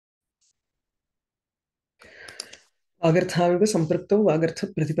आगर्थाविव संपृक्तौ वागर्थ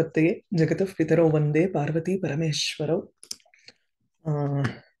प्रतिपत्तये जगतः पितरौ वन्दे पार्वती परमेश्वरौ.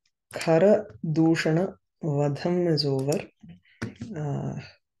 खर दूषण वधम is over.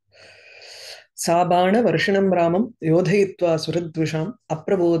 साबाण वर्षिणं रामं योधयित्वा सुरद्विषाम्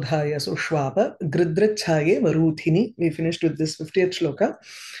अप्रबोधाय सुष्वाप गृद्रच्छाये वरूथिनि. We finished with this 50th shloka.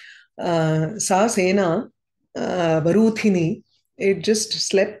 Sa sena Varuthini, it just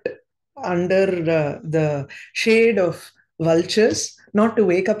slept under the shade of vultures, not to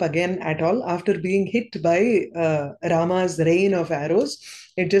wake up again at all after being hit by Rama's rain of arrows.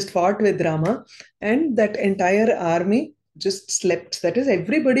 It just fought with Rama, and that entire army just slept. That is,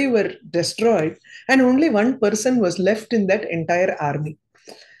 everybody were destroyed, and only one person was left in that entire army,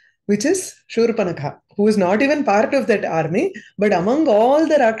 which is Shurpanakha, who is not even part of that army, but among all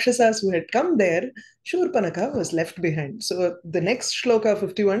the Rakshasas who had come there, Shurpanakha was left behind. So the next shloka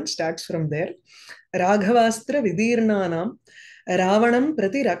 51 starts from there. Raghuvastra vidirnanam Ravanam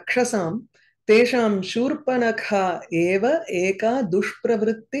prati rakshasam tesham Shurpanakha eva eka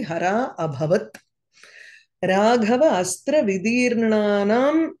dushpravritti hara abhavat. Raghava astra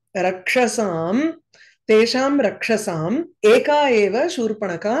vidirnanam rakshasam tesham rakshasam eka eva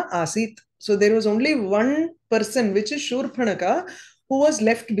Shurpanakha asit. So there was only one person, which is Shurpanakha, who was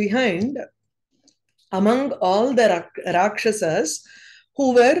left behind among all the Rakshasas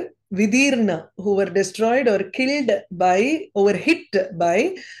who were Vidirna, who were destroyed or killed by, or hit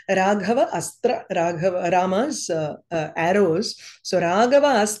by Raghava Astra, Rama's arrows. So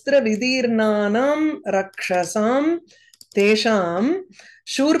Raghava Astra Vidirnanam Rakshasam Tesham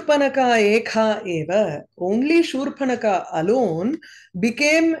Shurpanaka Ekha Eva. Only Shurpanaka alone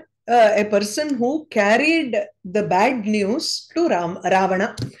became a person who carried the bad news to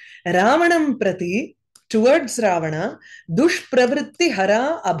Ravana. Ravanam Prati, towards Ravana, Dushpravritti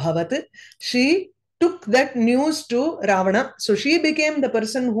Hara Abhavat. She took that news to Ravana. So she became the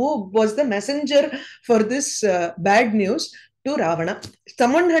person who was the messenger for this bad news to Ravana.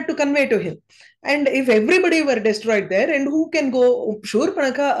 Someone had to convey to him. And if everybody were destroyed there, and who can go?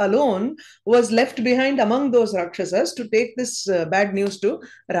 Shurpanakha alone was left behind among those Rakshasas to take this bad news to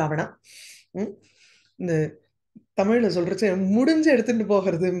Ravana. தமிழ்ல சொல்றச்சு முடிஞ்சு எடுத்துட்டு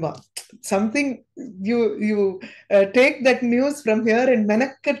போகிறதும்பா. Something you take that news from here and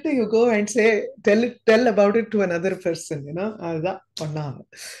menakattu you go and say tell about it to another person, you know. அதுதான் பண்ணாங்க.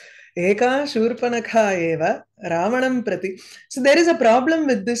 Eka Shurpanakha eva Ravanam prati. So there is a problem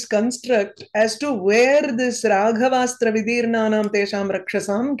with this construct as to where this Raghavastra Vidirnanam Tesham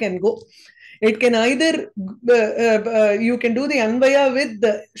Rakshasam can go. It can either you can do the Anvaya with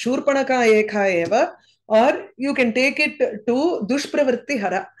the Shurpanakha Eka eva, or you can take it to Dushpravritti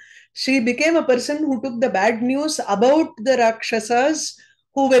Hara. She became a person who took the bad news about the Rakshasas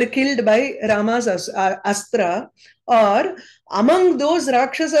who were killed by Rama's Astra, or among those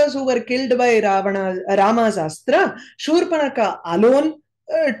Rakshasas who were killed by Rama's Astra, Shurpanakha alone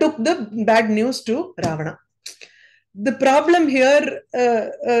took the bad news to Ravana. The problem here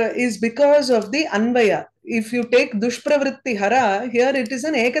is because of the Anvaya. If you take Dushpravritti Hara, here it is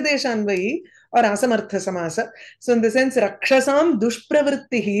an Ekadesha Anvayi or Asamartha Samasa. So in the sense, Rakshasam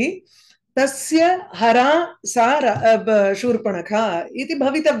Dushpravrittihi Tasya Hara Sa Shurpanakha iti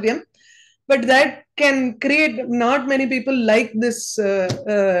bhavitavyam. But that can create, not many people like this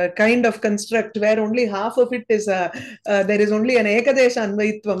kind of construct where only half of it is, there is only an Ekadesha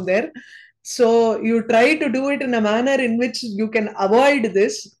Anvayitvam there. So you try to do it in a manner in which you can avoid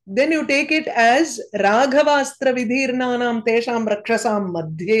this. Then you take it as Raghavastra Vidhirnanam Tesham Rakshasam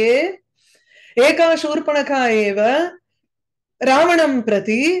Madhye Eka Shurpanakha eva Ravanam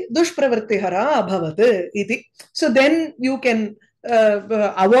Prati Dushpravrittihara Abhavat iti. So then you can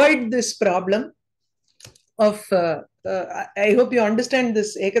avoid this problem of I hope you understand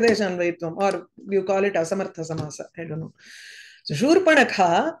this Ekadesha Anvayitvam, or you call it Asamartha Samasa, I don't know. So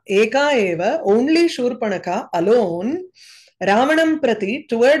Shurpanakha Eka eva, only Shurpanakha alone, Ravanam Prati,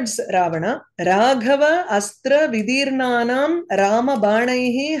 towards Ravana, Raghava Astra Vidirnanam Rama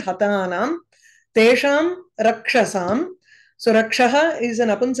Banaihi Hatanam Tesham Rakshasam. So Rakshaha is an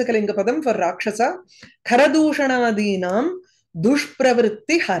Apunsakalinga padam for Rakshasa. Kharadushanadinam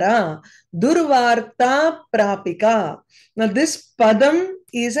Dushpravritti Hara Durvarta Prapika. Now this padam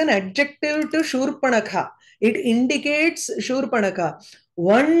is an adjective to Shurpanakha. It indicates Shurpanakha,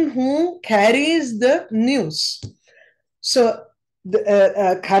 one who carries the news. So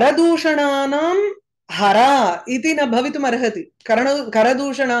Kharadushananam Hara iti na bhavitum arhati.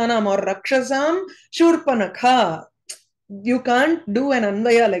 Karadushananam or Rakshasam Shurpanakha. You can't do an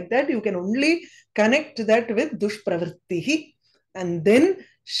Anvaya like that. You can only connect that with Dushpravrittihi. And then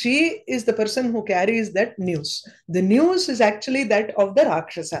she is the person who carries that news. The news is actually that of the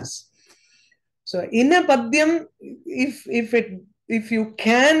Rakshasas. So in a padyam, if you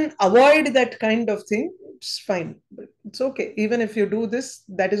can avoid that kind of thing, it's fine. But it's okay. Even if you do this,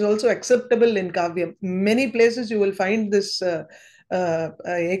 that is also acceptable in kavyam. Many places you will find this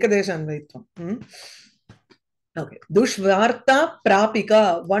ekadesha anvaitvam. Okay. Dushvarta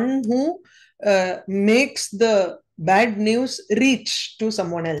prapika, one who makes the bad news reach to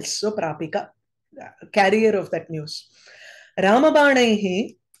someone else. So prapika, carrier of that news.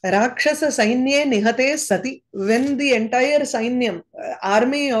 Ramabanaihi Rakshasa Sainye Nihate Sati. When the entire Sainyam,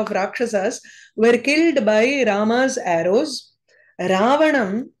 army of Rakshasas, were killed by Rama's arrows,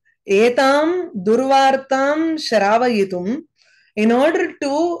 Ravanam Etam Durvartam Sharavayitum, in order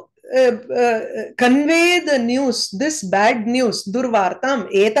to convey the news, this bad news,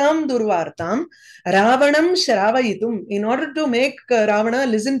 Durvartam, Etam Durvartam, Ravanam Sharavayitum, in order to make Ravana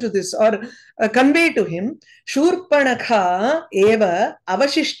listen to this or convey to him, Shurpanakha eva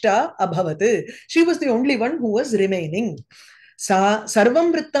avashishta abhavat. She was the only one who was remaining.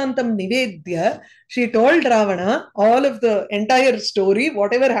 Sarvam Vrittantam Nivedya, she told Ravana all of the entire story,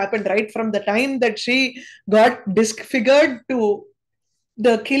 whatever happened right from the time that she got disfigured to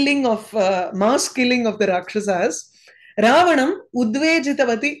the killing of mass killing of the Rakshasas. Ravanam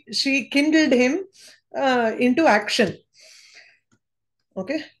Udvejitavati, she kindled him into action.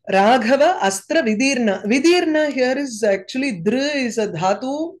 Okay. Raghava Astra Vidirna. Vidirna here is actually Dr is a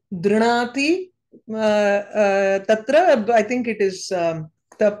dhatu, Drinati. Tatra, I think it is Ta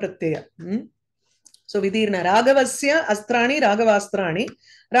Pratyaya. So Vidirna. Raghavasya Astrani, Raghavastrani.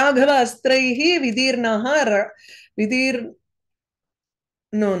 Raghava Astraihi Vidirnaha.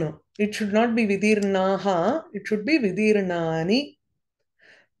 No. It should not be Vidirnaha. It should be Vidirnani.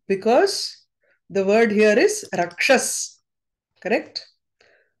 Because the word here is Rakshas. Correct?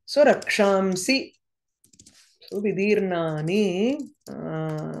 So Rakshamsi. So Vidirnani.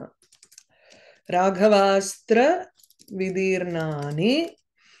 Raghavastra Vidirnani.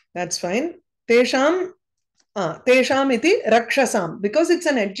 That's fine. Tesham iti Rakshasam. Because it's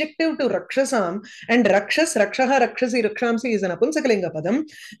an adjective to Rakshasam, and Rakshas, Rakshaha, Rakshasi, Rakshamsi is an Napunsakalinga padam.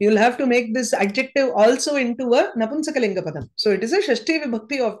 You'll have to make this adjective also into a Napunsakalinga padam. So it is a Shashti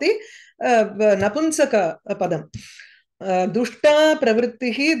Vibhakti of the Napunsaka padam. Dushta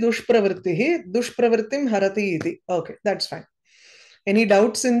pravrittihi, dushpravrittihi, dushpravrittim harati iti. Okay, that's fine. Any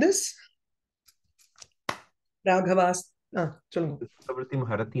doubts in this? Raghavas. Dushpravrittim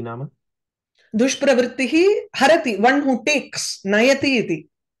harati nama? Dushpravrittihi harati, one who takes. Nayati iti.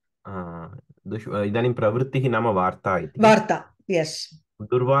 Idanim pravrittihi nama varta iti. Varta, yes.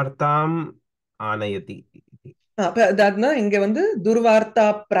 Durvartam anayati iti. Dadna inge vandu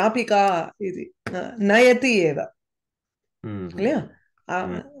durvarta prapika iti. Nayati eva. Yeah.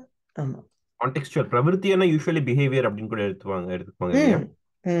 Contextual. Pravriti usually behavior அப்படினு கூட எடுத்துப்பாங்க இல்லையா?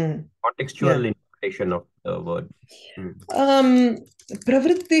 Contextual interpretation of the word.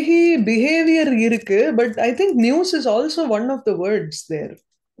 Pravrittihi behavior irukku, but I think news is also one of the words there.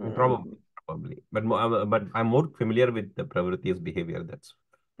 Probably. But I'm more familiar with the Pravriti's behavior. That's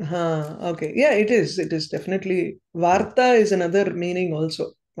okay. Yeah, it is. It is definitely. Varta is another meaning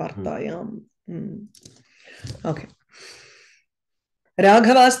also. Vartayam. Okay.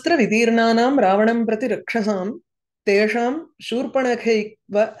 Raghavastra Vidirnanam Ravanam Prati Rakshasam Tesham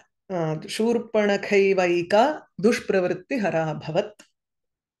Shurpanakaivaika Dushpravritti Hara Bhavat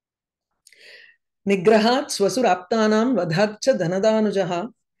Nigrahat Swasuraptanam Vadhatcha Dhanadanujaha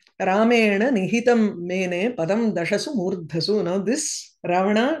Ramena Nihitam Mene Padam Dashasu Murdhasu. Now this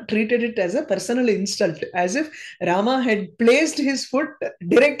Ravana treated it as a personal insult, as if Rama had placed his foot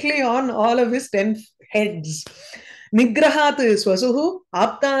directly on all of his 10 heads. Nigrahat Swasuhu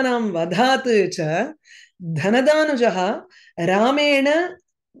Aptanam Vadhat cha Dhanadanujaha Ramena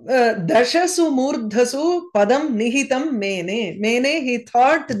Dashasu Murdhasu Padam Nihitam Mene. Mene, he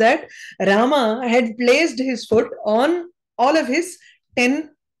thought that Rama had placed his foot on all of his 10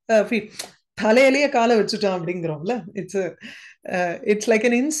 feet. It's like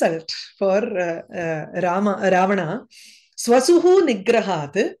an insult for Ravana. Swasuhu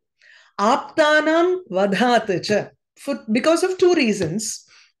Nigrahat Aptanam Vadhat cha. Because of two reasons,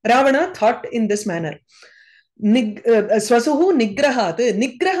 Ravana thought in this manner. Swasuhu Nigrahat.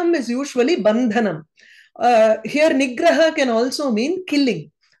 Nigraham is usually bandhanam. Here Nigraha can also mean killing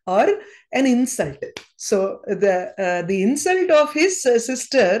or an insult. So the insult of his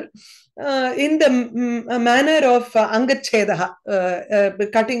sister in the manner of Angachhedaha,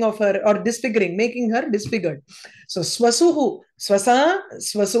 cutting of her or disfiguring, making her disfigured. So swasuhu, swasa,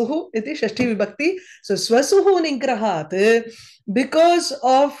 swasuhu, iti shashti vibhakti. So swasuhu nigrahat, because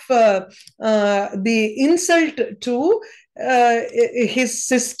of the insult to his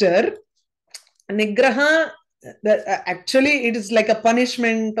sister, nigraha, actually it is like a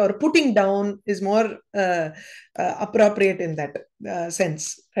punishment, or putting down is more appropriate in that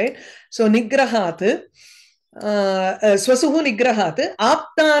sense, right? So nigrahat, swasuhu nigrahat,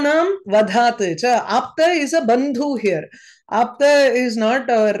 aptanam vadhat cha. Apta is a bandhu here. Apta is not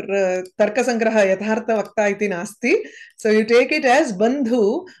our tarka sangraha yathartha vakta iti nasti. So you take it as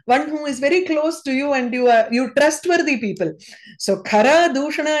bandhu, one who is very close to you and you trustworthy people. So Khara,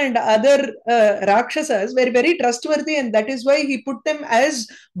 Dushana and other Rakshasas were very trustworthy, and that is why he put them as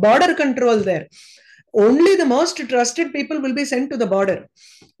border control there. Only the most trusted people will be sent to the border,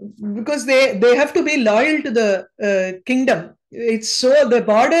 because they have to be loyal to the kingdom. It's so, the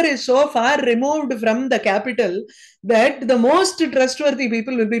border is so far removed from the capital that the most trustworthy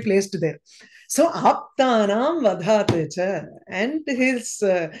people will be placed there. So Aptanam Vadhatecha, and his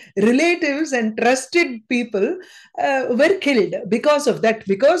relatives and trusted people were killed because of that,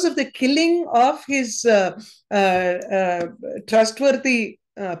 because of the killing of his trustworthy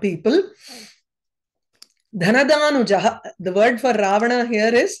people. Dhanadanujaha. The word for Ravana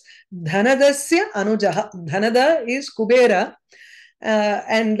here is Dhanadasya Anujaha. Dhanada is Kubera,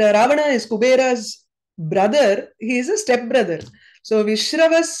 and Ravana is Kubera's brother. He is a stepbrother. So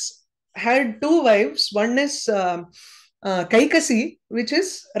Vishravas had two wives. One is Kaikasi, which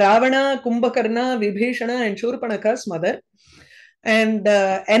is Ravana, Kumbhakarna, Vibhishana, and Shurpanaka's mother. And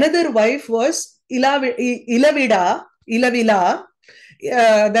another wife was Ilavila.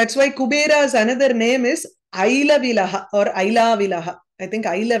 That's why Kubera's another name is Ailavilaha or Ailavilaha. I think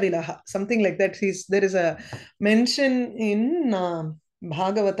Ailavilaha, something like that. There is a mention in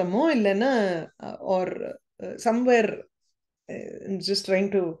Bhagavatamo illana, or somewhere. I'm just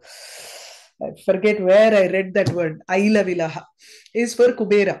trying to forget where I read that word. Ailavilaha is for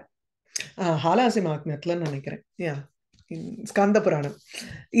Kubera. Halasimahatmyatla nanikren. Yeah. In Skanda Puranam.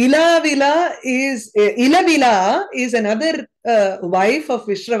 Ilavila is another wife of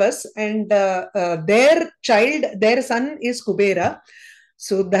Vishravas, and their child, their son is Kubera.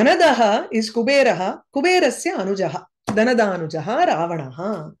 So Dhanadaha is Kuberaha, Kuberasya Anujaha, Dhanadanujaha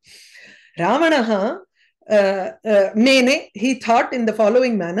Ravanaha. Ravanaha, Mene, he thought in the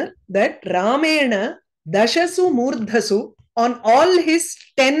following manner that Ramena Dashasu Murdhasu, on all his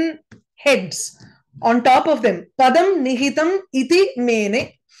 10 heads, on top of them, Padam Nihitam Iti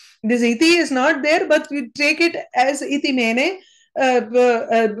Mene. This Iti is not there, but we take it as Iti Mene.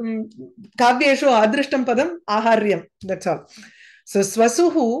 Kavyeshu Adrishtam Padam Aharyam. That's all. So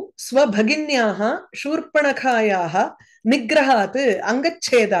Swasuhu Swabhaginyaha Shurpanakhayaha Nigrahat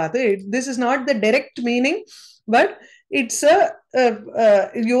Angachhedat. This is not the direct meaning, but it's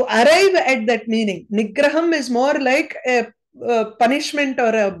you arrive at that meaning. Nigraham is more like a punishment or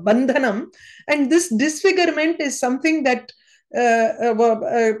a bandhanam, and this disfigurement is something that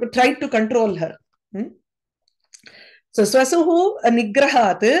tried to control her. So Swasuhu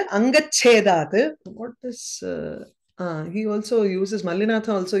Nigrahat Angachhedat. What is he also uses, Mallinatha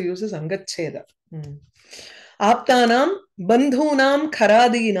also uses Angachheda. Aptanam Bandhunam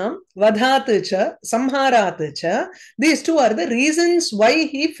Kharadinam Vadhat cha Samharat cha. These two are the reasons why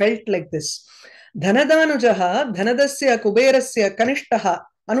he felt like this. Dhanadanujaha, Dhanadasya Kuberasya Kanishtaha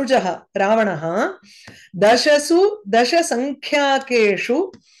Anujaha Ravanaha, Dashasu Dasha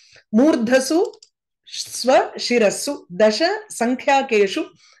Sankhyakeshu Murdhasu Swa Shirasu, Dasha Sankhyakeshu.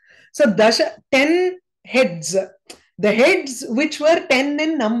 So Dasha, 10 heads. The heads which were 10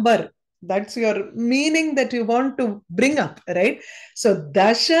 in number. That's your meaning that you want to bring up, right? So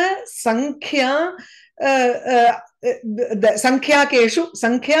Dasha Sankhya Sankhya Keshu,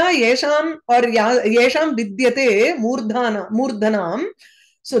 Sankhya Yesham or Yesham Vidyate Murdhanam.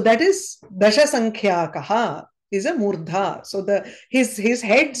 So that is Dasha Sankhya Kaha is a Murdha. So his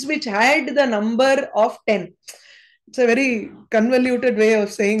heads which had the number of 10. It's a very convoluted way of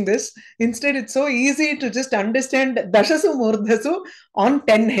saying this. Instead, it's so easy to just understand Dashasu Murdhasu on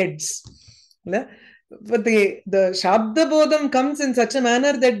 10 heads. But the Shabda Bodham comes in such a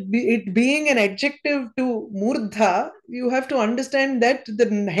manner that it being an adjective to Murdha, you have to understand that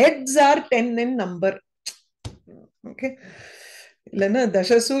the heads are 10 in number. Okay. Lena,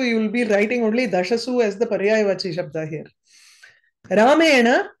 Dashasu, you will be writing only Dashasu as the Paryayavachi Shabda here.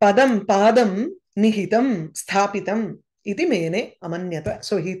 Ramena Padam Nihitam Sthapitam Iti Mene Amanyata.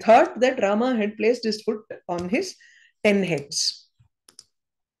 So he thought that Rama had placed his foot on his 10 heads.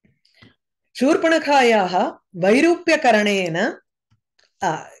 Shurpanakhayaha vairupyakaranena.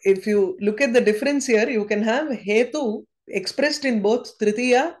 If you look at the difference here, you can have hetu expressed in both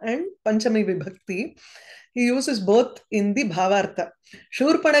Tritiya and Panchami Vibhakti. He uses both in the Bhavartha.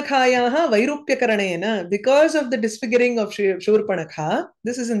 Shurpanakhayaha vairupyakaranena, because of the disfiguring of Shurpanakha,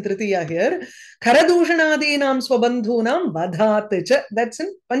 this is in Tritiya here, Kharadushanadinam swabandhunam vadhat, that's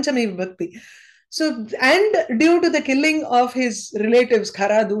in Panchami Vibhakti. So, and due to the killing of his relatives,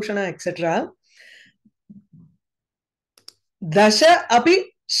 Khara, Dushana, etc., Dasha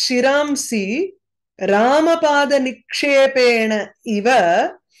api shiramsi Ramapada nikshepena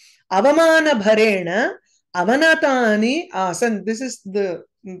iva avamana bharena avanatani asan. This is the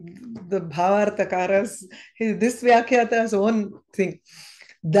Bhavartakaras, this Vyakhyatas own thing.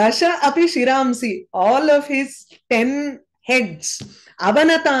 Dasha api shiramsi, all of his 10 heads,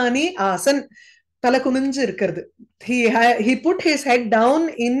 avanatani asan, he put his head down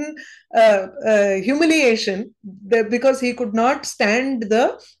in humiliation because he could not stand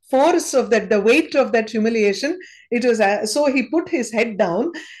the force of that, the weight of that humiliation. It was so he put his head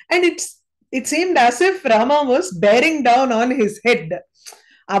down, and it seemed as if Rama was bearing down on his head.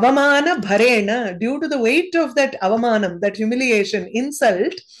 Avamana bharena, due to the weight of that avamanam, that humiliation,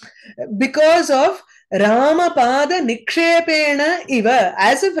 insult, because of Ramapada nikshepena iva,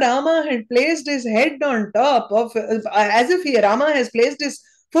 as if Rama had placed his head on top of, as if Rama has placed his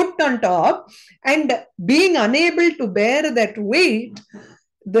foot on top, and being unable to bear that weight,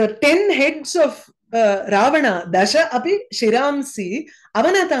 the 10 heads of Ravana, Dasha api shiramsi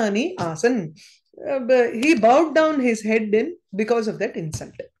avanatani asan. He bowed down his head in because of that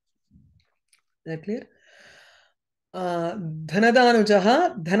insult. Is that clear?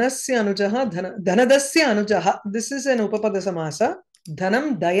 Dhanadanujaha, dhanasya anujaha, dhanadasya anujaha. This is an upapada samasa.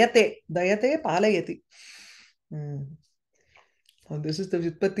 Dhanam dayate, dayate palayati. This is the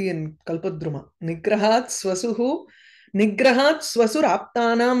Vyutpatti in Kalpadruma. Nigrahat swasuhu, nigrahat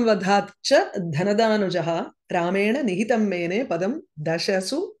swasur-aptanam vadhatcha dhanadanujaha ramena nihitam mene padam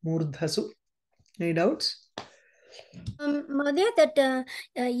dashasu murdhasu. Any doubts? Madhya, that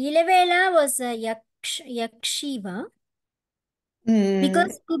Ilavela was a Yakshiva.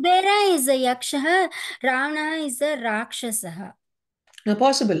 Because Kubera is a Yakshaha, Ravana is a Rakshasaha.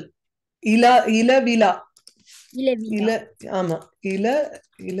 Possible. Ilavila. Then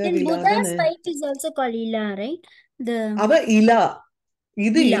Buddha's wife is also called Ila, right? Ava Ila.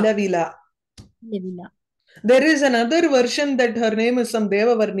 Idu Ilavila. There is another version that her name is some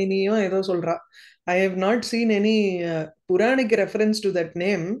Devavarniniyo edo solra. I have not seen any Puranic reference to that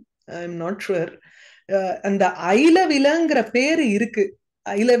name. I am not sure. And the Ailavilangra பேரு இருக்கு.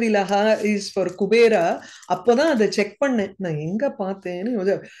 Ailavilaha is for Kubera. அப்போதான் அதை check பண்ணேன். நான் எங்க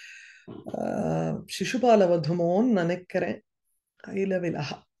பார்த்தேன்னு Shishupala Vadhumoன்னு நினைக்கிறேன்.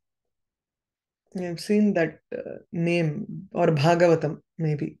 Ailavilaha. I have seen that name, or Bhagavatam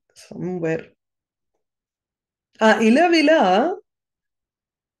maybe somewhere. Ilavila.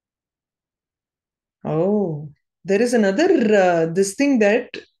 Oh, there is another this thing that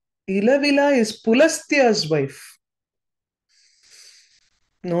Ilavila is Pulastya's wife.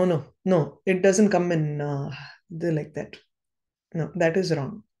 No. It doesn't come in like that. No, that is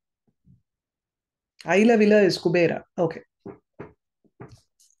wrong. Ilavila is Kubera. Okay.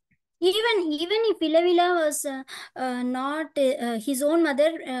 Even if Ilavila was not his own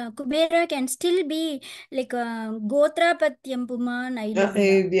mother, Kubera can still be like Gotrapatyam Puman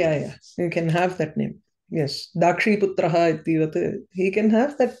Ilavila. Yeah. You can have that name. Yes. Dakshi Putraha itivat. He can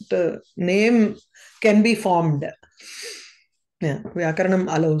have that name, can be formed. Yeah. Vyakaranam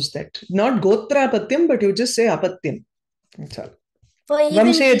allows that. Not Gotrapatyam, but you just say Apatyam. That's all.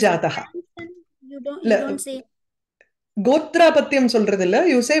 Vamshe Jataha. You don't say Gotrapatyam solradilla,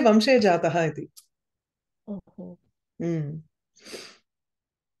 you say Vamshe Jataha iti.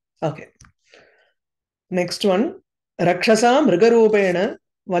 Okay. Next one. Rakshasa Mrigarupena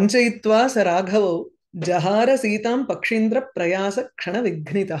Vanchayitva sa Raghavo Jahara Sitam Pakshindra Prayasa Kshana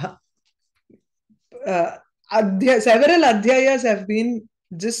Vignitaha. Several adhyayas have been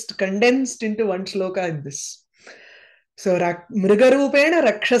just condensed into one shloka in this. So Mrigarupena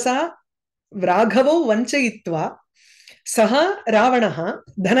Rakshasa Raghavo Vanchayitva Saha Ravanaha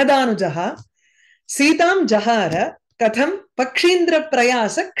Dhanadanujaha Sitam Jahara Katham Pakshindra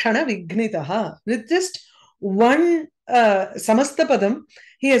Prayasa Kshana Vignitaha. With just one Samastapadam,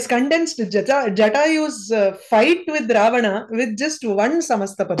 he has condensed Jatayu's fight with Ravana with just one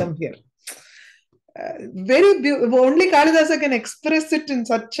Samastapadam here. Very only Kalidasa can express it in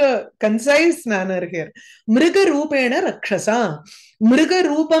such a concise manner here. Mriga Rupena Rakshasa. Mriga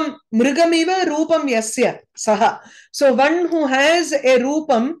Rupam, Mrigamiva Rupam Yasya Saha. So one who has a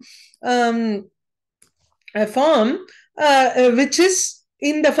Rupam a form which is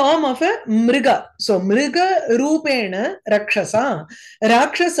in the form of a mriga. So mriga rupena rakshasa.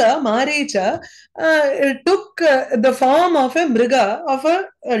 Rakshasa Maricha took the form of a mriga, of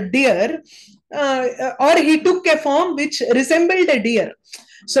a deer, or he took a form which resembled a deer.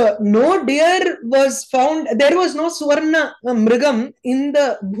 So no deer was found, there was no Swarna mrigam in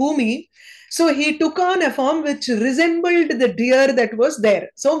the Bhumi. So he took on a form which resembled the deer that was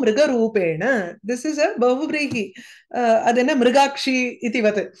there. So mriga rupena. This is a Bahuvrihi. Adena mrigakshi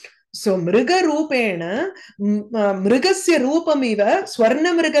itivat. So mriga rupena mrigasya rupamiva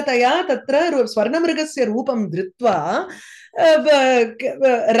swarna mrigataya tatra swarna mrigasya rupam dhritva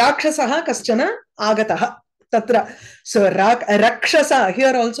rakshasaha kaschana agataha tatra. So rakshasa,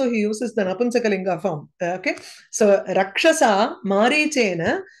 here also he uses the napunsakalinga form. Okay, so rakshasa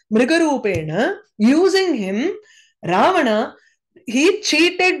marichena mrigarupena, using him Ravana, he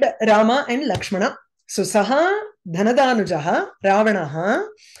cheated Rama and Lakshmana. So saha dhanadanujaha Ravanaha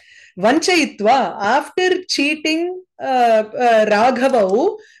vanchayitva, after cheating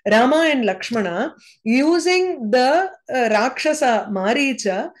Raghavau, Rama and Lakshmana, using the Rakshasa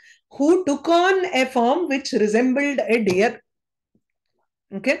Maricha, who took on a form which resembled a deer.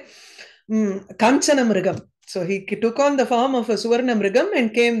 Okay, Kanchana Mrigam. So he took on the form of a Suvarna Mrigam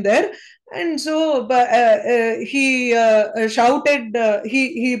and came there. And so he shouted,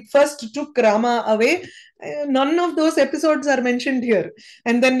 he first took Rama away. None of those episodes are mentioned here.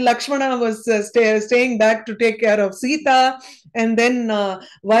 And then Lakshmana was staying back to take care of Sita. And then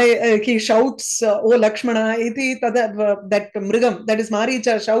he shouts, oh Lakshmana, iti that Mrigam, that is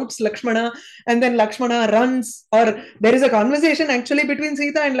Maricha, shouts Lakshmana. And then Lakshmana runs, or there is a conversation actually between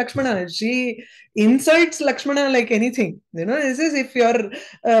Sita and Lakshmana. She insults Lakshmana like anything. You know, this is, if your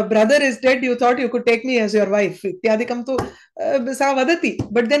brother is dead, you thought you could take me as your wife. But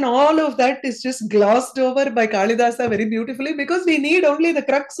then all of that is just glossed over by Kalidasa very beautifully, because we need only the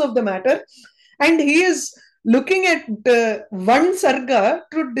crux of the matter. And he is looking at one Sarga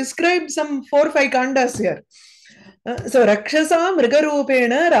to describe some 4 or 5 kandas here. So Rakshasa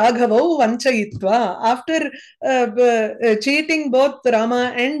Mrigarupena Raghavau Vanchayitva, after cheating both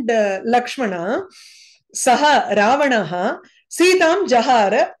Rama and Lakshmana, Saha Ravanaha Sitam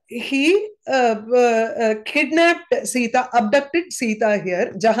Jahara, he kidnapped Sita, abducted Sita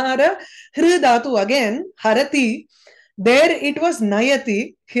here. Jahara Hridatu, again Harati, there it was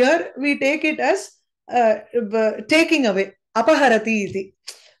Nayati, here we take it as taking away, Apaharati iti.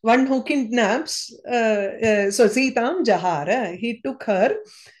 One who kidnaps, so Sitam Jahara, he took her.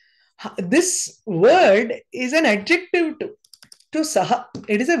 This word is an adjective to Saha.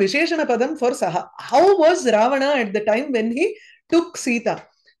 It is a Visheshana Padam for Saha. How was Ravana at the time when he took Sita?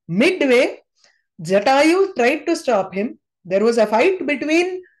 Midway, Jatayu tried to stop him. There was a fight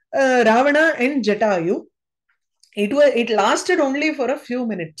between Ravana and Jatayu. It lasted only for a few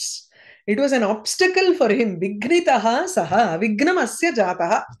minutes. It was an obstacle for him. Vignitaha saha, vignam asya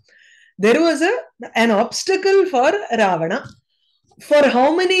jataha. There was an obstacle for Ravana. For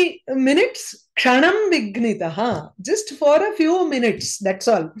how many minutes? Kshanam vignitaha. Just for a few minutes, that's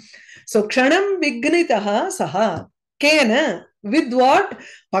all. So kshanam vignitaha saha. Kena, with what?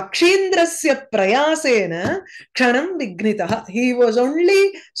 Pakshindrasya prayasena kshanam vignitaha. He was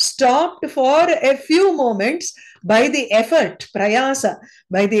only stopped for a few moments by the effort, prayasa,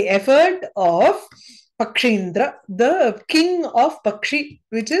 by the effort of Pakshindra, the king of Pakshi,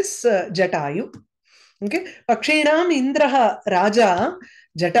 which is Jatayu. Okay, Pakshinam Indraha Raja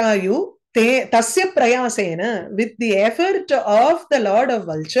Jatayu tasya prayasena, with the effort of the Lord of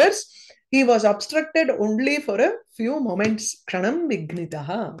Vultures, he was obstructed only for a few moments. Kshanam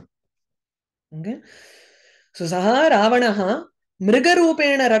vignitaha. Okay, so Saha Ravanaha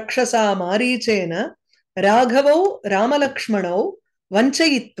Mrigarupena Rakshasa Marichena Raghavau Ramalakshmanau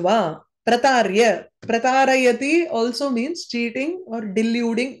Vanchayitva Pratarya. Pratarayati also means cheating or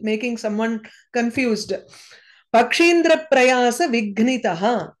deluding, making someone confused. Pakshindra Prayasa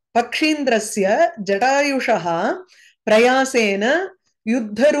Vignitaha. Pakshindrasya Jatayushaha Prayasena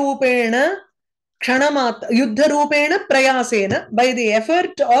Yuddharupena Kshanamatra Yuddharupena Prayasena, by the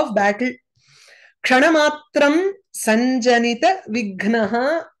effort of battle. Ksanamatram Sanjanita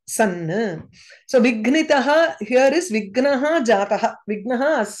Vignaha San. So Vignitaha here is Vignaha Jataha.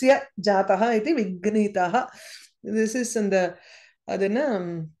 Vignaha Asya Jataha iti Vignitaha. This is in the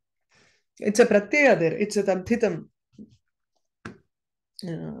adana, it's a pratyaya there. It's a tadhitam.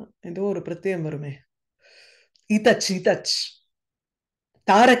 Edo oru pratyayam varume. Itach.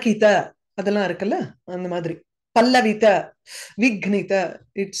 Tarakita. Adala irukalla andha madri. Pallavita, Vignita.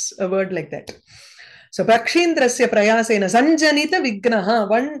 It's a word like that. So Pakshindrasya prayasena sanjanita vignaha,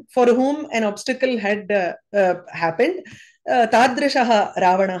 one for whom an obstacle had happened, tadrishaha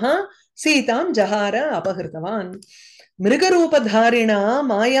Ravanaha Sitam Jahara Apahirtavan. Mrigarupadharina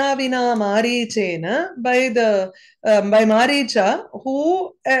Mayavina Marichena, by Maricha,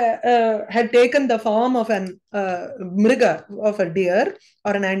 who had taken the form of an mriga, of a deer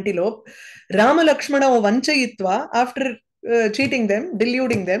or an antelope. Rama Lakshmana Vanchayitva, after cheating them,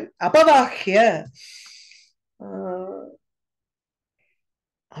 deluding them, Apavahya.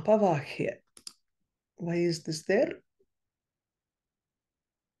 Apavahya. Why is this there?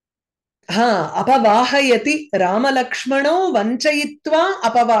 Apavahayati Rama Lakshmano Vanchayitva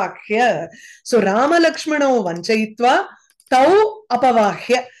Apavahya. So Rama Lakshmano Vanchayitva Tau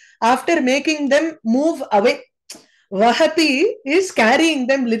Apavahya. After making them move away. Vahati is carrying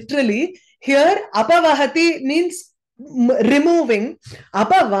them literally. Here Apavahati means removing.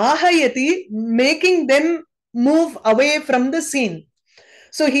 Apavahayati, making them move away from the scene.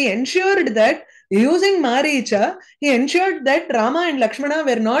 So he ensured that using Maricha, he ensured that Rama and Lakshmana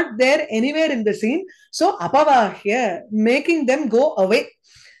were not there anywhere in the scene. So Apavahya, making them go away.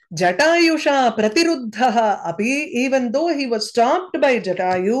 Jatayusha Pratiruddhaha api, even though he was stopped by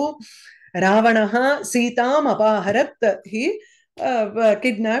Jatayu, Ravanaha Sitam Apaharat, he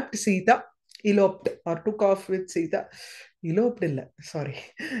kidnapped Sita, eloped or took off with Sita. Eloped illa, sorry.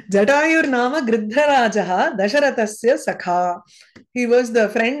 Jatayur Nama Gridharajaha Dasharathasya Sakha. He was the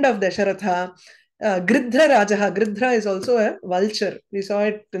friend of Dasharatha. Gridharajaha. Gridhra is also a vulture. We saw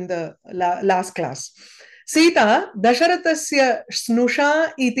it in the last class. Sita Dasharathasya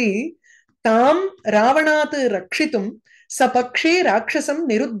Snusha iti tam Ravanat Rakshitum Sapakshi Rakshasam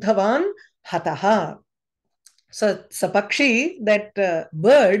Niruddhavan Hataha. So Sapakshi, that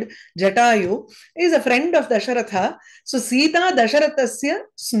bird, Jatayu, is a friend of Dasharatha. So Sita Dasharathasya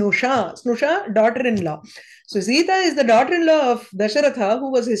Snusha. Snusha, daughter-in-law. So Sita is the daughter-in-law of Dasharatha, who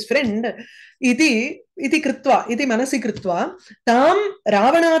was his friend. Iti kritva, iti manasi kritva, tam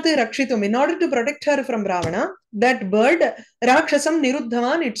Ravanat Rakshitum. In order to protect her from Ravana, that bird, Rakshasam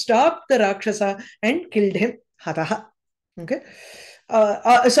Niruddhavan, it stopped the Rakshasa and killed him. Hataha. Okay.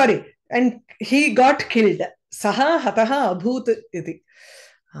 Sorry. And he got killed. Saha hataha abhut iti.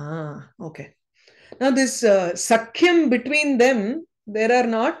 Okay. Now this sakhyam between them, there are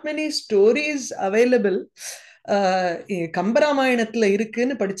not many stories available. கம்பராமாயணத்துல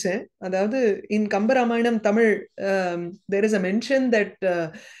இருக்குன்னு படிச்சேன். அதாவது in Kambaramayanam Tamil, there is a mention that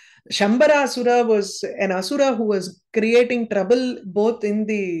Shambarasura was an asura who was creating trouble both in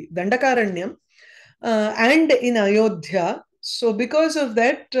the Dandakaranyam and in Ayodhya. So because of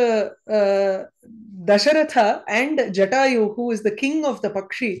that, Dasharatha and Jatayu, who is the king of the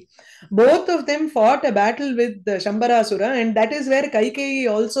Pakshi, both of them fought a battle with Shambarasura, and that is where Kaikeyi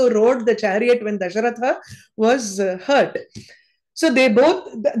also rode the chariot when Dasharatha was hurt. So they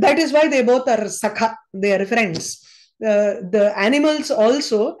both, that is why they both are Sakha, they are friends. The animals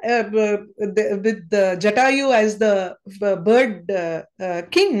also, with Jatayu as the bird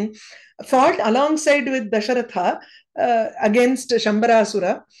king, fought alongside with Dasharatha against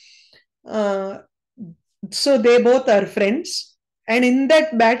Shambarasura. So they both are friends. And in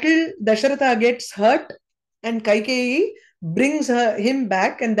that battle, Dasharatha gets hurt and Kaikeyi brings him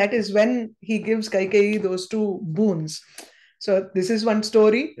back, and that is when he gives Kaikeyi those two boons. So this is one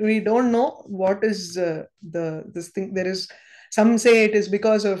story. We don't know what is this thing. There is some say it is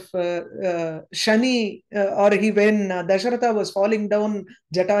because of Shani, or when Dasharatha was falling down,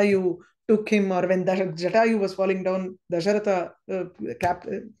 Jatayu took him, or when Jatayu was falling down, Dasharatha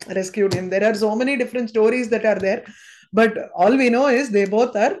rescued him. There are so many different stories that are there, but all we know is they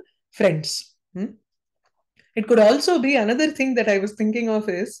both are friends. It could also be another thing that I was thinking of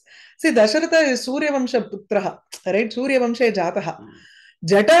is, see, Dasharatha is Suryavamsha putraha, right? Suryavamsha jataha.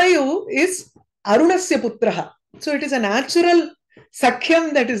 Jatayu is Arunasya putraha. So it is a natural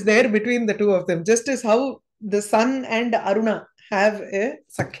sakhyam that is there between the two of them, just as how the sun and Aruna have a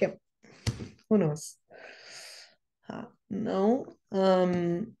sakhyam. Who knows? Now,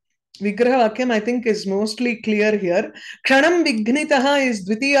 Vigraha Vakyam, I think, is mostly clear here. Kshanam Vighnitaha is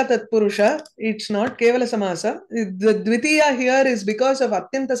Dvitiya Tatpurusha. It's not Kevala Samasa. The Dvitiya here is because of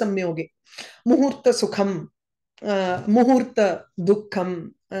Atyanta Samyogi. Muhurta Sukham, Muhurta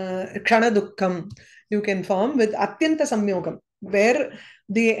Dukkham, Kshana Dukkham. You can form with Atyanta Samyogam, where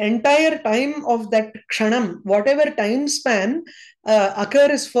the entire time of that Kshanam, whatever time span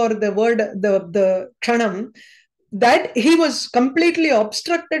occurs for the word, the Kshanam, that he was completely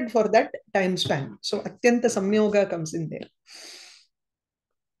obstructed for that time span. So Atyanta Samyoga comes in there.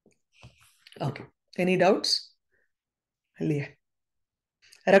 Okay. Any doubts?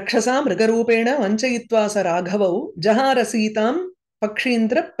 Rakshasam Mrigarupena Vanchayitva sa Raghavau Jahara Sitam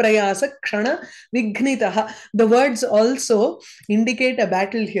Pakshindra Prayasa Kshana Vignitaha. The words also indicate a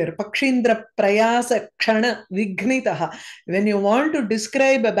battle here. Pakshindra Prayasa Kshana Vignitaha. When you want to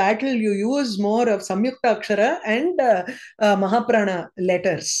describe a battle, you use more of Samyukta Akshara and Mahaprana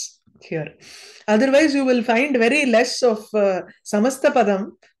letters here. Otherwise, you will find very less of Samasta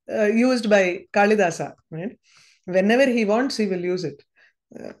Padam used by Kalidasa. Right? Whenever he wants, he will use it.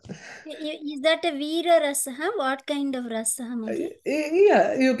 Is that a Veera Rasaha? What kind of Rasaha?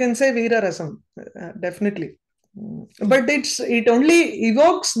 Yeah, you can say Veera Rasam, definitely. But it only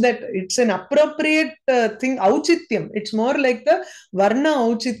evokes that it's an appropriate thing, auchityam. It's more like the Varna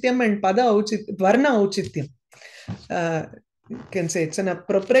auchityam and Pada auchityam, Varna auchityam. You can say it's an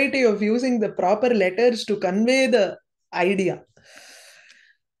propriety of using the proper letters to convey the idea.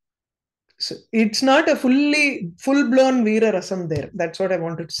 So it's not a full-blown Veera Rasam there. That's what I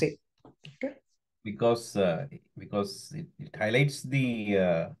wanted to say. Okay. Because it highlights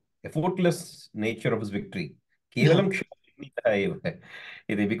the effortless nature of his victory. Kevalam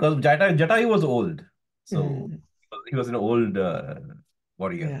because Jatayu was old. So he was an old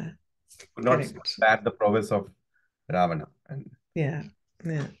warrior. Yeah. He could not spare the prowess of Ravana. Yeah,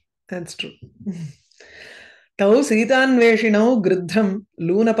 that's true. Tau Sitanveshinau Gridham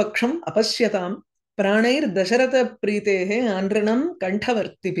Lunapaksham Apashyatam Pranair Dasharatha Pritehe Andranam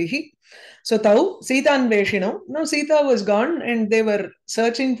Kanthavartipihi. So Tau Sitanveshinau. Now Sita was gone and they were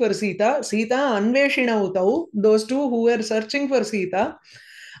searching for Sita. Sita Anveshinau Tau. Those two who were searching for Sita.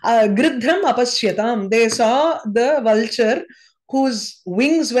 Gridham Apashyatam. They saw the vulture whose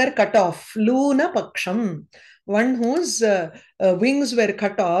wings were cut off. Lunapaksham. One whose wings were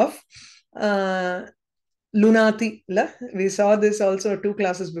cut off. Lunati. We saw this also 2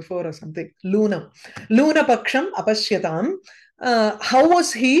 classes before or something. Luna Paksham Apashyatam. How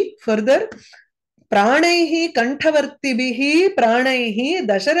was he further? Pranaihi Kanthavartibihi Pranaihi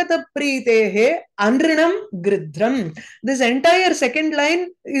Dasharatha Pritehe Andrinam Gridhram. This entire second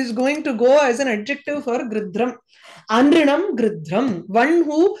line is going to go as an adjective for Gridhram. Andrinam Gridhram. One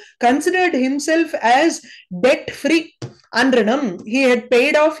who considered himself as debt-free. Andrinam. He had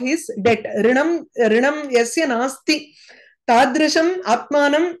paid off his debt. Rinam yasya nasti. Tadrasham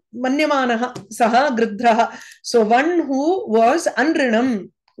atmanam manyamanaha saha gridhraha. So one who was andrinam,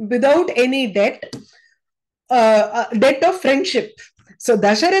 without any debt, debt of friendship. So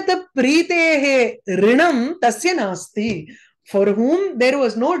Dasharatha Pritehe Rinam Tasya Nasti, for whom there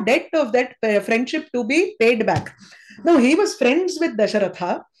was no debt of that friendship to be paid back. Now he was friends with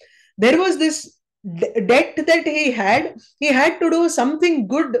Dasharatha. There was this debt that he had to do something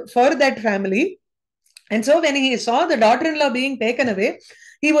good for that family. And so when he saw the daughter-in-law being taken away,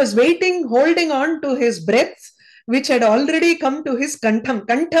 he was waiting, holding on to his breath, which had already come to his kantham.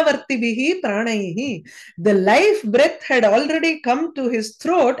 Kanthavartibihi pranaihi. The life breath had already come to his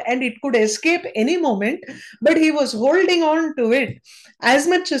throat and it could escape any moment, but he was holding on to it as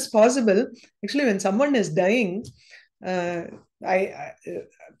much as possible. Actually, when someone is dying, I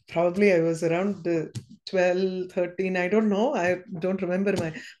was around 12, 13, I don't know. I don't remember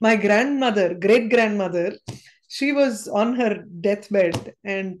my grandmother, great-grandmother. She was on her deathbed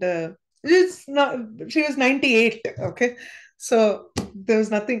and she was 98. Okay. So there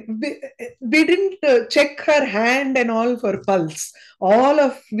was nothing. We didn't check her hand and all for pulse. All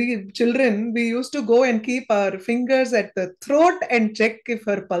of we children, we used to go and keep our fingers at the throat and check if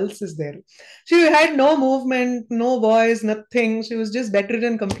her pulse is there. She had no movement, no voice, nothing. She was just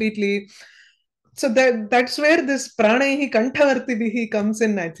bedridden completely. So that's where this pranaihi kanthavartibihi comes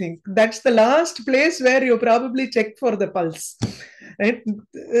in, I think. That's the last place where you probably check for the pulse. Right?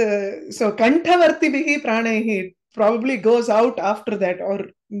 So kanthavartibihi pranaihi probably goes out after that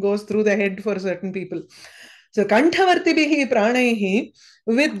or goes through the head for certain people. So kanthavartibihi pranaihi,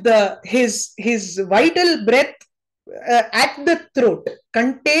 with his vital breath at the throat,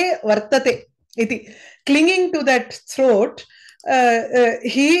 kante vartate iti, clinging to that throat,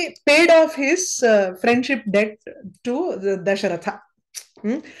 he paid off his friendship debt to Dasharatha.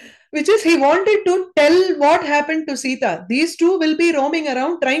 Which is, he wanted to tell what happened to Sita. These two will be roaming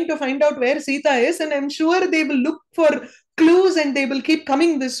around trying to find out where Sita is, and I'm sure they will look for clues and they will keep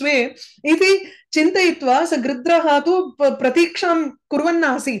coming this way. Iti chintayitva sa gridrahatu pratiksham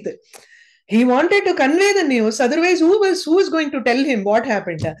kurvanna asit. He wanted to convey the news, otherwise who is going to tell him what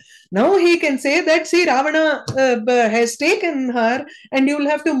happened? Now he can say that, see, Ravana has taken her and you will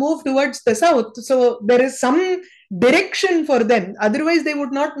have to move towards the south. So there is some direction for them. Otherwise, they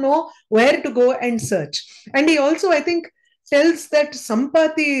would not know where to go and search. And he also, I think, tells that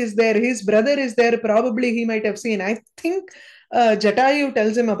Sampati is there. His brother is there. Probably he might have seen. I think Jatayu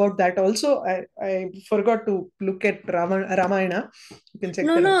tells him about that also. I forgot to look at Ramayana. You can check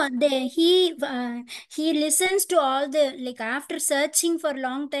that out. He listens to all the, like, after searching for a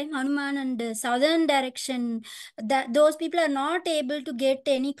long time, Hanuman and the southern direction, that those people are not able to get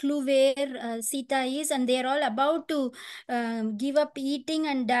any clue where Sita is, and they are all about to give up eating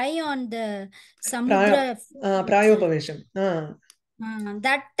and die on the Samudra itself. Prayopavesham.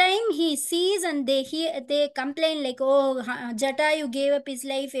 That time he sees, and they complain like, oh, Jatayu gave up his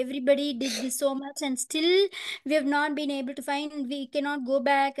life, everybody did this so much, and still we have not been able to find, we cannot go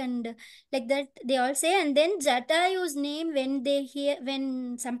back, and like that they all say. And then Jatayu's name, when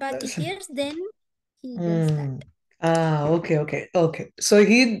Sampati hears, then he does that. Okay. So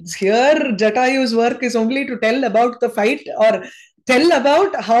here Jatayu's work is only to tell about the fight, or tell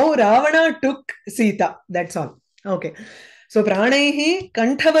about how Ravana took Sita. That's all. Okay. So pranaihi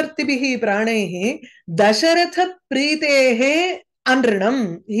kanthavartibihi pranaihi Dasharatha preetehe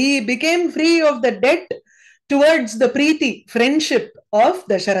anrinam. He became free of the debt towards the preeti, friendship of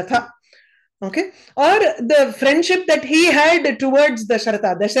Dasharatha. Okay. Or the friendship that he had towards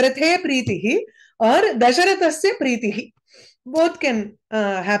Dasharatha. Dasharathe preetihi or Dasharathasya preetihi. Both can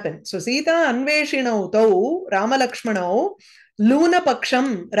happen. So Sita anveshinau tau Rama Lakshmanau Luna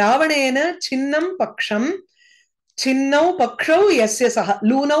Paksham Ravanena Chinnam Paksham Chinnau Pakshau Yasya Saha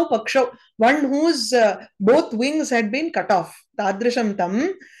Lunau Pakshau, one whose both wings had been cut off. Tadrisham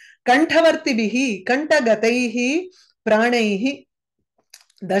tam Kanthavartibihi Kantagataihi Pranaihi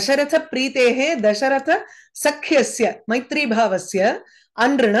Dasharatha Preetehe Dasharatha Sakhyasya Maitri Bhavasya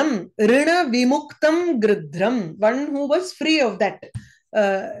Anrinam Rina Vimuktam Gridhram, one who was free of that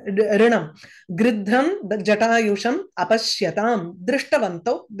Rinam. Gridhram Jatayusham Apashyatam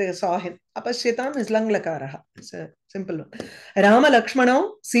Drishtavanto, they saw him. Apashyatam is Langlakaraha. It's a simple one. Rama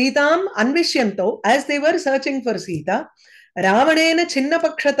Lakshmanau Sitam Anvishyanto, as they were searching for Sita, Ravanena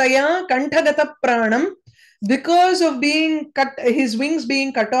Chinnapakshataya Kanthagata Pranam, because of being cut, his wings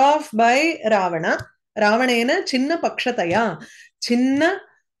being cut off by Ravana. Ravanena Chinna Pakshataya. Chinna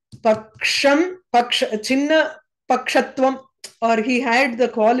Paksham Chinna Pakshatvam, or he had the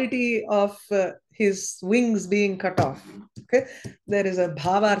quality of his wings being cut off. Okay, there is a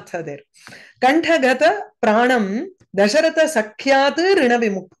bhavartha there. Kanthagata Pranam Dasharatha Sakhyat Rina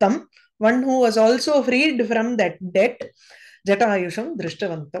Vimuktam, one who was also freed from that debt. Jatayusham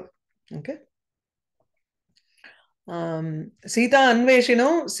Drishtavantam. Okay. Sita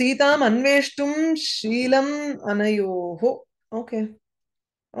Anveshino, Sitam Anveshtum Sheelam Anayoho. Okay.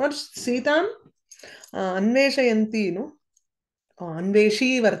 Or Sitam Anveshayanti, no?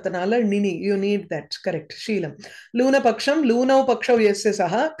 Anveshi Vartanala Nini. You need that. Correct. Sheelam. Luna Paksham, Lunau Pakshav Yasya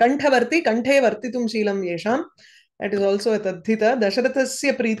Saha, Kanthavarti, Kanthe Vartitum Sheelam Yesham. That is also a Tadhita.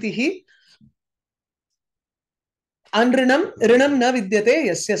 Dasharathasya Preetihi. Anrinam, Rinam na Vidyate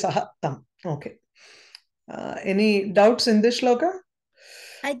Yasya Saha Tam. Okay. Any doubts in this shloka?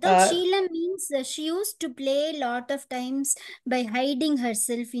 I thought Sheila means she used to play a lot of times by hiding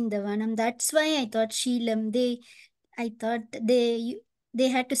herself in the Vanam. That's why I thought Sheelam. I thought they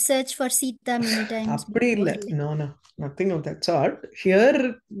had to search for Sita many times. No, nothing of that sort.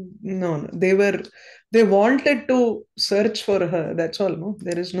 Here, no, they wanted to search for her. That's all. No,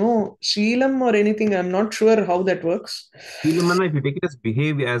 there is no Sheelam or anything. I'm not sure how that works. Sheelam, if you take it as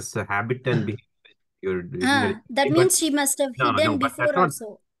behavior, as habit and behavior. That means she must have hidden before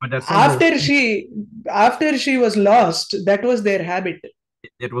also. But that's after she was lost, that was their habit.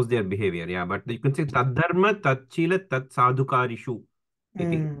 That was their behavior, yeah. But you can say Tadharma, Tatchila, Tat Sadhukarishu.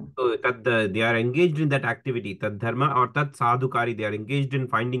 So they are engaged in that activity, Tadharma or Tat Sadhukari. They are engaged in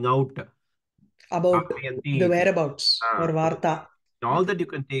finding out about the whereabouts or Varta. All that you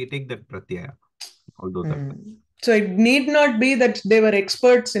can take that pratyaya. All those are. So it need not be that they were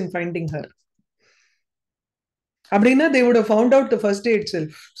experts in finding her. Abdina, they would have found out the first day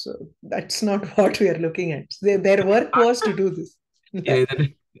itself. So that's not what we are looking at. Their work was to do this. Yeah,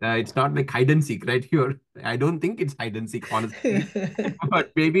 it's not like hide and seek, right? I don't think it's hide and seek, honestly.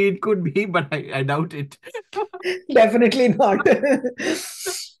 But maybe it could be, but I doubt it. Definitely not.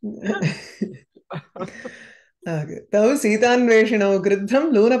 Tau Sitanveshinau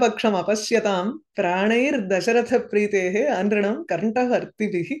Gridham Lunapaksham Apashyatam Pranair Dasharatha Preetehe Andranam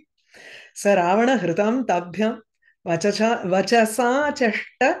Karntavartibihi Sa Ravana Hritam Tabhyam Vachasa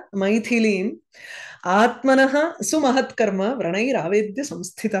Chashta Maithilim Atmanaha Sumahat Karma Vranair Avedya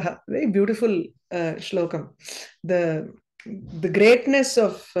Samsthitaha. Very beautiful shlokam. The greatness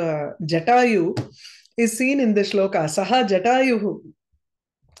of Jatayu is seen in the shloka. Saha Jatayuhu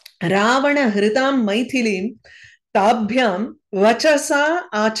Ravana Hritam Maithilim Tabhyam Vachasa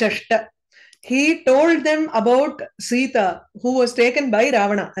Achashta. he told them about Sita, who was taken by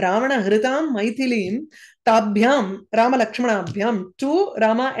Ravana. Ravana hritam maithilim tabhyam Rama Lakshmanabhyam to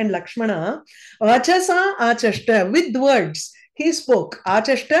Rama and Lakshmana. Vachasa achashta, with words he spoke.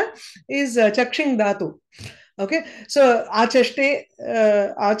 Achashta is chakshing dhatu. Okay, so achashte,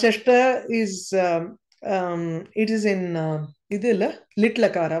 achashta is it is in idilla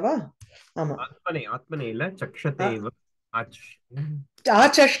litlakara va. Ama. Atmane illa chakshate eva.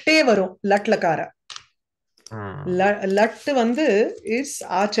 ஆச்சஷ்டே வரும் லட்லகார. லட் வந்து is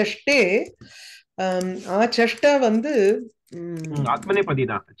ஆச்சஷ்டே. ஆச்சஷ்ட வந்து ஆத்மநேபதி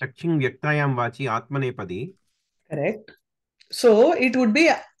தான். சக்ஷிங் வியக்தாயாம் வாச்சி ஆத்மநேபதி. Correct. so it would be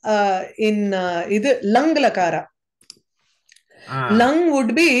in இது lung லகார. lung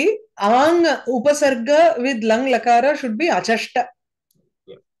would be ang upasarga with lung lakara should be achashta.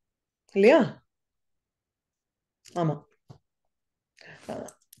 இல்லையா? ஆமா.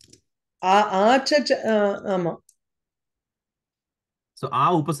 ஆமா. So a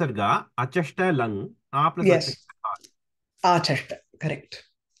upasarga achashta lung a plus yes. Achashta, correct.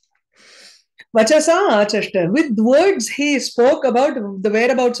 Vachasa achashta, with words he spoke about the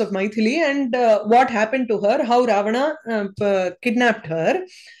whereabouts of Maithili and what happened to her, how Ravana kidnapped her.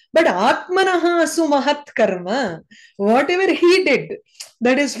 But atmanaha sumahat karma, whatever he did,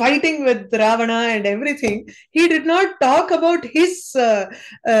 that is fighting with Ravana and everything, he did not talk about his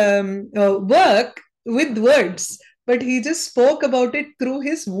work with words, but he just spoke about it through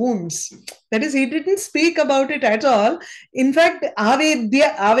his wounds. That is, he didn't speak about it at all. In fact, avedya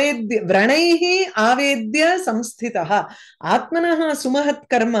vranaihi avedya samsthitaha atmanaha sumahat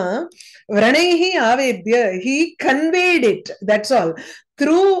karma vranaihi avedya, he conveyed it, that's all,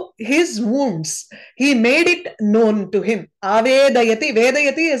 through his wounds. He made it known to him. Avedayati,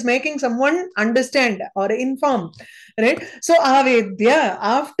 vedayati is making someone understand or inform, right? So avedya,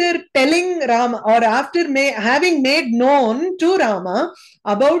 after telling Rama or after having made known to Rama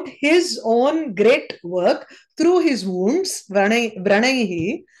about his own great work through his wounds,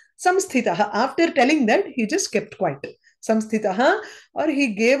 vranaihi samsthitaha, after telling that, he just kept quiet. Samsthitaha, or he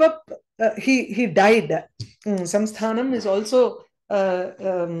gave up, he died. Samsthanam is also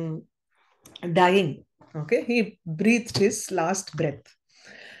dying. Okay, he breathed his last breath.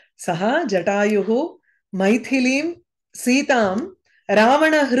 Saha Jatayuhu Maithilim Sitam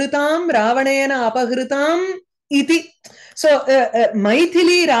Ravana hritam Ravanayana apahritam iti. So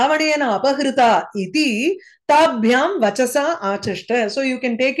Maithili Ravanayana apahrita iti tabhyam vachasa achashta. So you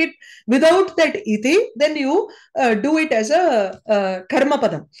can take it without that iti, then you do it as a karma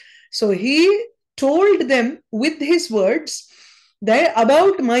padam. So he told them with his words that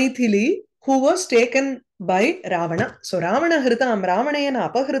about Maithili, who was taken by Ravana. So Ravana hritam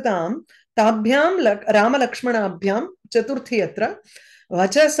Ravanayana apahritam tabhyam Rama Lakshmanabhyam chaturthi yatra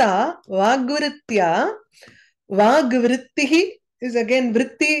vachasa vagvritya. Vagvrittihi is again,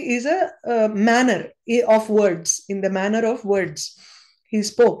 vritti is a manner of words, in the manner of words. He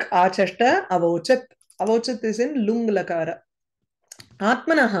spoke. Achashta avochat. Avochat is in lung lakara.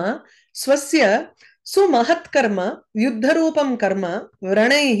 Atmanaha swasya sumahat karma yuddharupam karma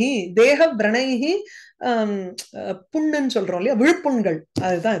vranaihi deha vranaihi punnan solrom இல்லையா, விழுப்புண்கள்,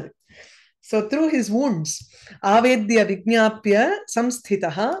 அதுதான் இது. So through his wounds avedya vignapya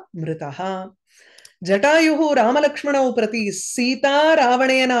samsthitaha mritaha. Jatayuhu Ramalakshmanau prati Sita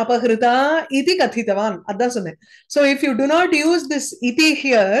Ravanayana apahrita iti kathitavan. Adha sunne. So if you do not use this iti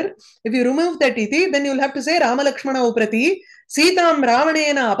here, if you remove that iti, then you will have to say Ramalakshmanau prati Sitam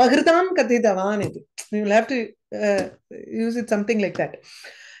Ravanayana apahritam kathitavan iti. You will have to use it something like that.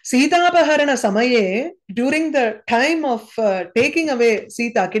 Sita apaharana samaye, during the time of taking away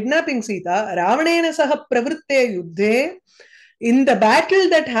Sita, kidnapping Sita, Ravanayana saha pravritte yuddhe, in the battle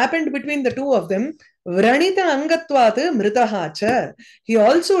that happened between the two of them, Vranita angatvat mritaha cha. He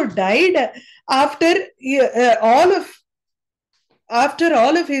also died after all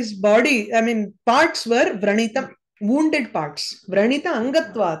of his body, I mean parts were vranita, wounded parts. Vranita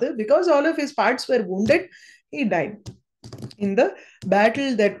angatvat, because all of his parts were wounded, he died in the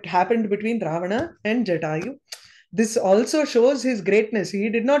battle that happened between Ravana and Jatayu. This also shows his greatness. He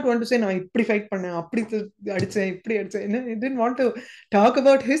did not want to say, no, ipdi fight panna, apdi adiche, ipdi adiche. He didn't want to talk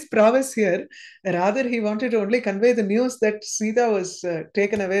about his prowess here. Rather, he wanted to only convey the news that Sita was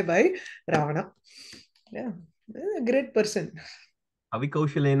taken away by Ravana. Yeah, a great person.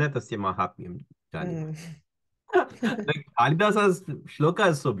 Avikoshalena tasya mahakavya. Like Kalidasa's shloka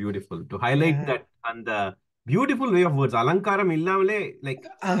is so beautiful to highlight that, and the beautiful way of words. Alankaram illamale, like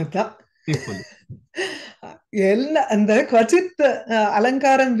beautiful. ಎಲ್ಲ அந்த ಕ್ವಚಿತ್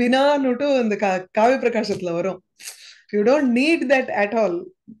ಅಲಂಕಾರಂ ವಿನಾ ನುಟು ಒಂದು ಕಾವ್ಯ ಪ್ರಕಾಶತ್ಲ ವரும். You don't need that at all.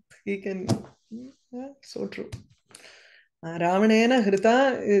 he can. So true. Ravanena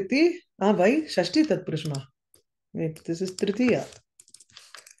Hrita iti. Why? Shashti Tatpurushma. Wait, this is Tritiya.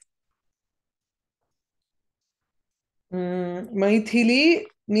 Maithili,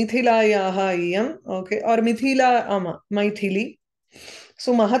 Mithilayaha iyam. Okay. Or Mithila, Maithili.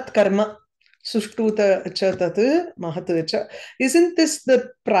 So Mahat Karma. Sushtuta cha tat Mahat cha. Isn't this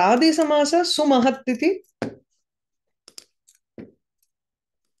the Pradi Samasa? Sumahat iti?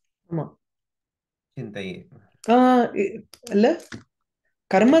 चिन्तये all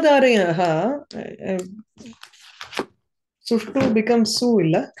कर्मधारयः सुष्टु becomes su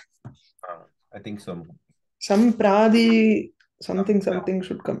illa. I think so. Some pradi something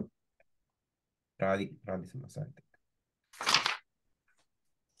should come. Pradi samasa,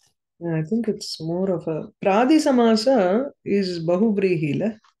 I think it's more of a pradi samasa is bahuvrihi la.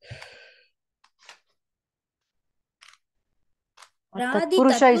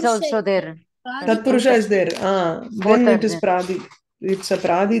 Tatpurusha is also there. Tatpurusha is there. Then it is pradi. It's a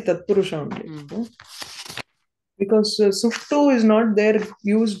pradi tatpurusha only. Because sushtu is not there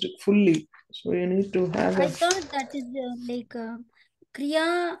used fully. So you need to have I thought that is like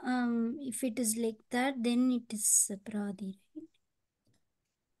kriya. If it is like that, then it is pradi.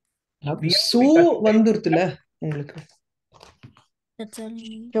 Su vandurtula ungalku. That's all.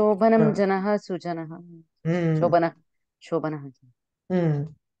 Shobhanam janaha sujanaha. Shobhanah.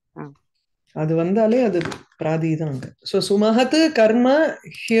 அது வந்தாலே அது பிராதி தான் அங்க. So சுமஹத் கர்ம,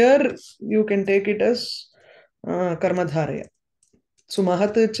 here you can take it as கர்மதாரய.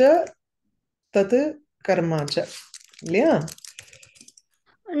 சுமஹத் ச தத் கர்மா ச. இல்லையா?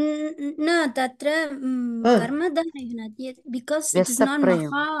 No, tatra karmadharaya, because it is not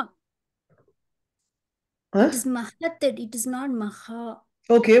maha. It is mahat, it is not maha.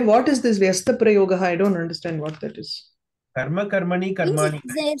 Okay, what is this vyasta prayoga? I don't understand what that is. Karma karmani karmani.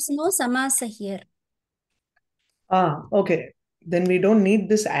 There's no samasa here. Okay. Then we don't need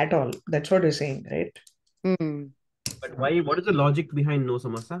this at all. That's what you're saying, right? But why? What is the logic behind no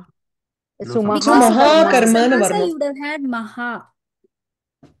samasa? So maha karma na varma. You would have had maha.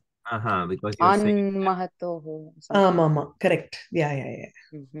 Because you're saying mahatoho. Mama. Correct. Yeah.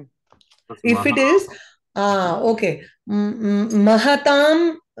 If it is okay.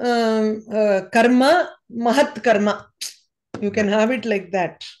 Mahatam karma, mahat karma. You can have it like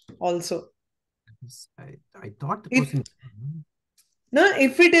that also. I thought it was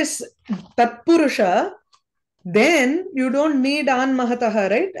if it is tatpurusha, then you don't need an mahataha,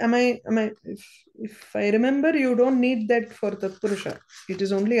 right? Am I if I remember, you don't need that for tatpurusha. It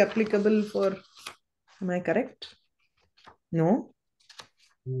is only applicable for, am I correct? No?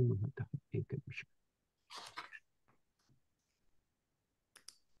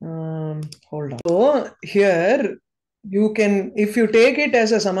 Hold on. So here you can, if you take it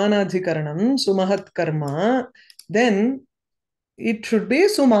as a samanadhikaranam, sumahat karma, then it should be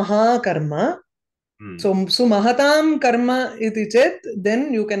sumaha karma. So sumahatam karma iti chet,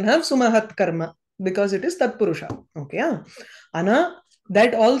 then you can have sumahat karma because it is tatpurusha. Okay. Ana,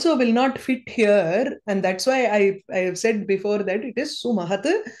 that also will not fit here, and that's why I have said before that it is sumahat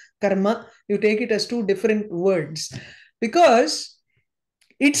karma. You take it as two different words because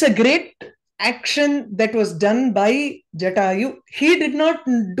it's a great action that was done by Jatayu. He did not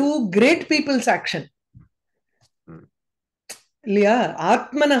do great people's action. Liya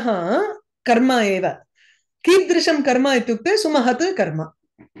atmanaha karma eva. Kidrisham karma itukte sumahat karma.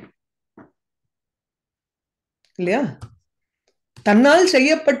 Liya. தன்னால்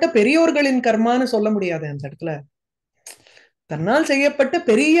செய்யப்பட்ட பெரியோர்களின் கர்மான்னு சொல்ல முடியாது அந்த இடத்துல. தன்னால் செய்யப்பட்ட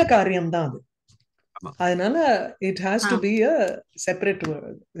பெரிய காரியம் தான் அது. அதனால it has to be a separate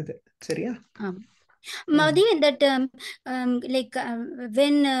word. இது சரியா? Madhi, that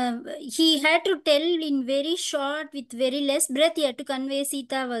when he had to tell in very short with very less breath, he had to convey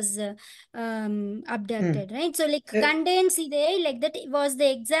Sita was abducted, right? So condense there, like that was the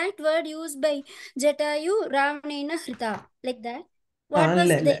exact word used by Jatayu, Ravanena Hrita, like that. What was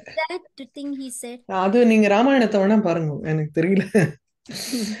the exact thing he said? அது நீங்க ராமாயணத்தை வேணா பாருங்க, எனக்கு தெரியல.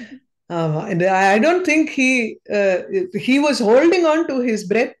 I don't think he was holding on to his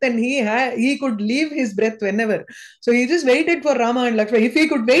breath, and he could leave his breath whenever. So he just waited for Rama and Lakshmana. If he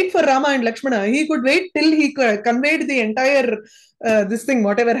could wait for Rama and Lakshmana, he could wait till he conveyed the entire this thing,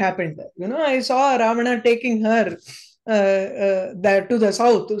 whatever happened. I saw Ravana taking her to the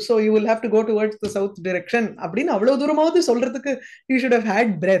south, so you will have to go towards the south direction. அப்படின்னு அவ்வளவு தூரமாவது சொல்றதுக்கு he should have had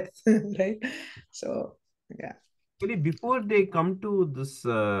breath, right? So yeah. Before they come to this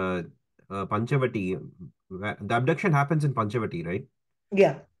Panchavati, the abduction happens in Panchavati, right?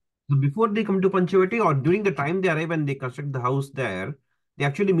 Yeah. So before they come to Panchavati, or during the time they arrive and they construct the house there, they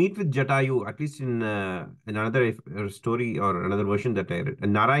actually meet with Jatayu, at least in another story or another version that I read.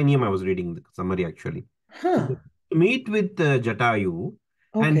 In Narayaniam, I was reading the summary actually. So Huh. they meet with Jatayu,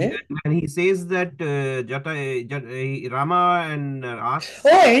 Okay. and he says that Rama and asks.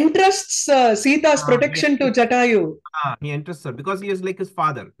 Oh, entrusts Sita's protection to Jatayu. He entrusts her because he is like his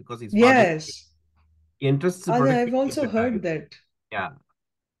father, because his father. Yes. He entrusts the I've protection to also Jatayu. heard that. Yeah.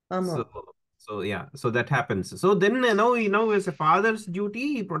 Ama. So yeah, so that happens. So then now as a father's duty,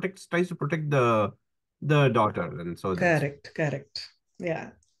 he tries to protect the daughter, and so that's Correct.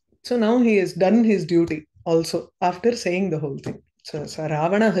 Yeah. So now he has done his duty also after saying the whole thing. So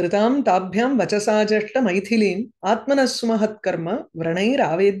Ravana hritam tabhyam vachasajashta maithilim atmanasumahat karma vranair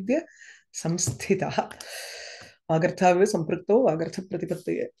avedya samsthitah agarthavya samprakto agartha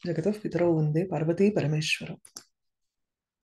pratipattiye jagatah pitaro vande parvati parameshwaram.